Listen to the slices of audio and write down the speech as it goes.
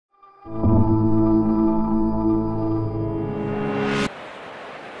I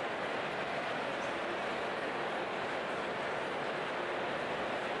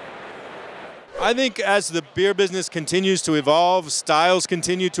think as the beer business continues to evolve, styles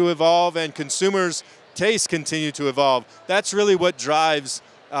continue to evolve, and consumers' tastes continue to evolve, that's really what drives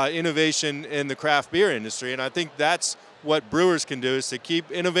innovation in the craft beer industry. And I think that's what brewers can do, is to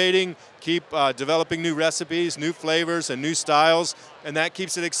keep innovating, keep developing new recipes, new flavors, and new styles, and that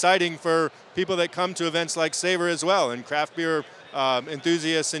keeps it exciting for people that come to events like Savor as well, and craft beer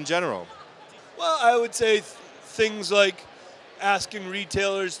enthusiasts in general. Well, I would say things like asking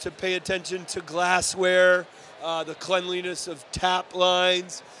retailers to pay attention to glassware, the cleanliness of tap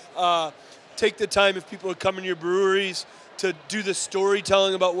lines. Take the time, if people are coming to your breweries, to do the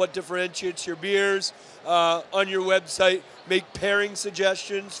storytelling about what differentiates your beers. On your website, make pairing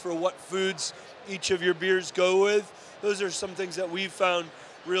suggestions for what foods each of your beers go with. Those are some things that we've found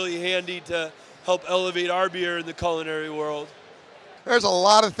really handy to help elevate our beer in the culinary world. There's a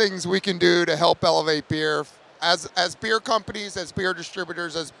lot of things we can do to help elevate beer. As beer companies, as beer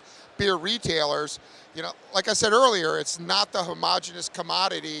distributors, as beer retailers, you know, like I said earlier, it's not the homogeneous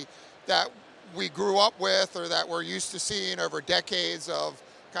commodity that we grew up with or that we're used to seeing over decades of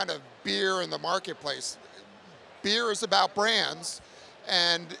kind of beer in the marketplace. Beer is about brands,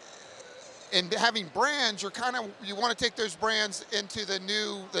 and in having brands, you want to take those brands into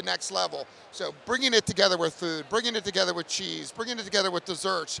the next level. So bringing it together with food, bringing it together with cheese, bringing it together with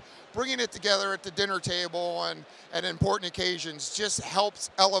desserts, bringing it together at the dinner table and at important occasions just helps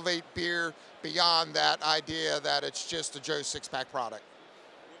elevate beer beyond that idea that it's just a Joe six-pack product.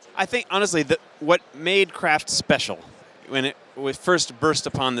 I think, honestly, what made craft special when it was first burst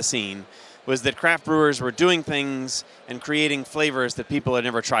upon the scene was that craft brewers were doing things and creating flavors that people had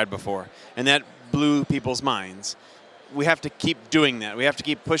never tried before, and that blew people's minds. We have to keep doing that. We have to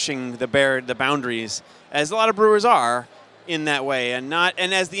keep pushing the boundaries, as a lot of brewers are, in that way, and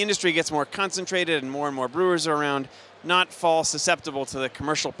as the industry gets more concentrated and more brewers are around, not fall susceptible to the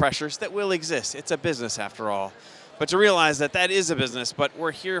commercial pressures that will exist. It's a business after all. But to realize that that is a business, but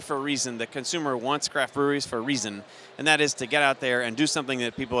we're here for a reason. The consumer wants craft breweries for a reason, and that is to get out there and do something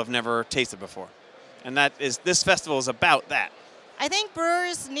that people have never tasted before. And this festival is about that. I think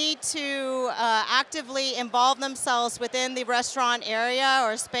brewers need to actively involve themselves within the restaurant area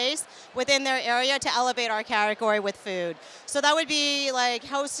or space within their area to elevate our category with food. So that would be like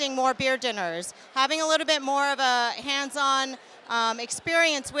hosting more beer dinners, having a little bit more of a hands-on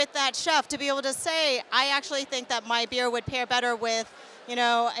experience with that chef to be able to say, I actually think that my beer would pair better with, you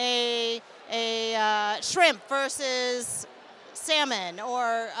know, a shrimp versus salmon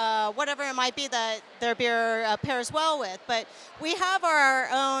or whatever it might be that their beer pairs well with. But we have our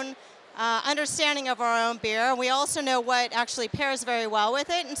own understanding of our own beer, and we also know what actually pairs very well with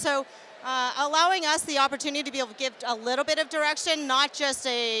it. And so allowing us the opportunity to be able to give a little bit of direction, not just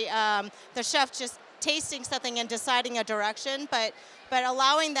the chef just tasting something and deciding a direction, but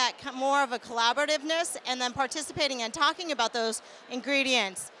allowing that more of a collaborativeness, and then participating and talking about those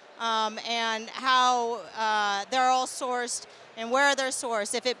ingredients and how they're all sourced and where they're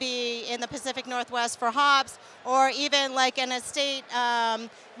sourced, if it be in the Pacific Northwest for hops, or even like an estate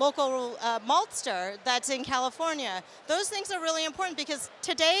local maltster that's in California. Those things are really important because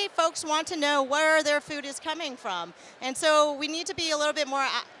today folks want to know where their food is coming from. And so we need to be a little bit more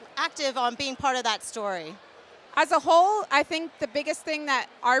active on being part of that story. As a whole, I think the biggest thing that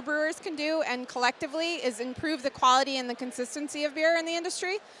our brewers can do, and collectively, is improve the quality and the consistency of beer in the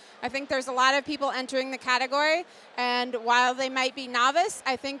industry. I think there's a lot of people entering the category, and while they might be novice,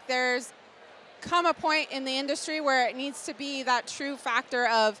 I think there's come a point in the industry where it needs to be that true factor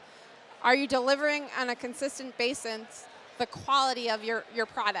of, are you delivering on a consistent basis the quality of your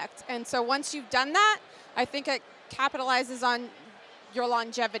product? And so once you've done that, I think it capitalizes on your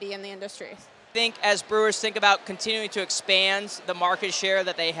longevity in the industry. I think as brewers think about continuing to expand the market share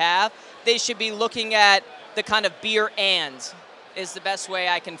that they have, they should be looking at the kind of beer and is the best way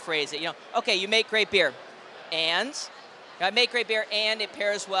I can phrase it. You know, okay, you make great beer, and I make great beer and it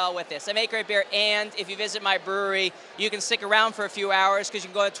pairs well with this. I make great beer, and if you visit my brewery, you can stick around for a few hours because you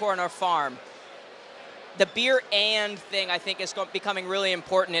can go on a tour on our farm. The beer and thing, I think, is becoming really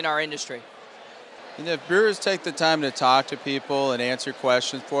important in our industry. And if brewers take the time to talk to people and answer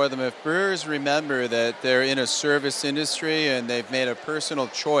questions for them, if brewers remember that they're in a service industry and they've made a personal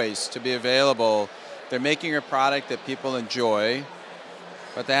choice to be available, they're making a product that people enjoy,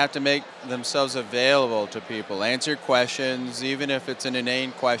 but they have to make themselves available to people, answer questions, even if it's an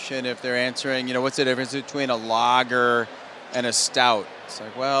inane question, if they're answering, you know, what's the difference between a lager and a stout? It's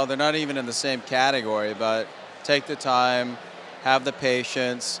like, well, they're not even in the same category, but take the time, have the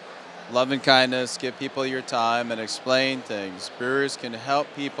patience, love and kindness, give people your time, and explain things. Brewers can help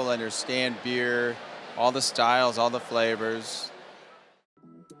people understand beer, all the styles, all the flavors.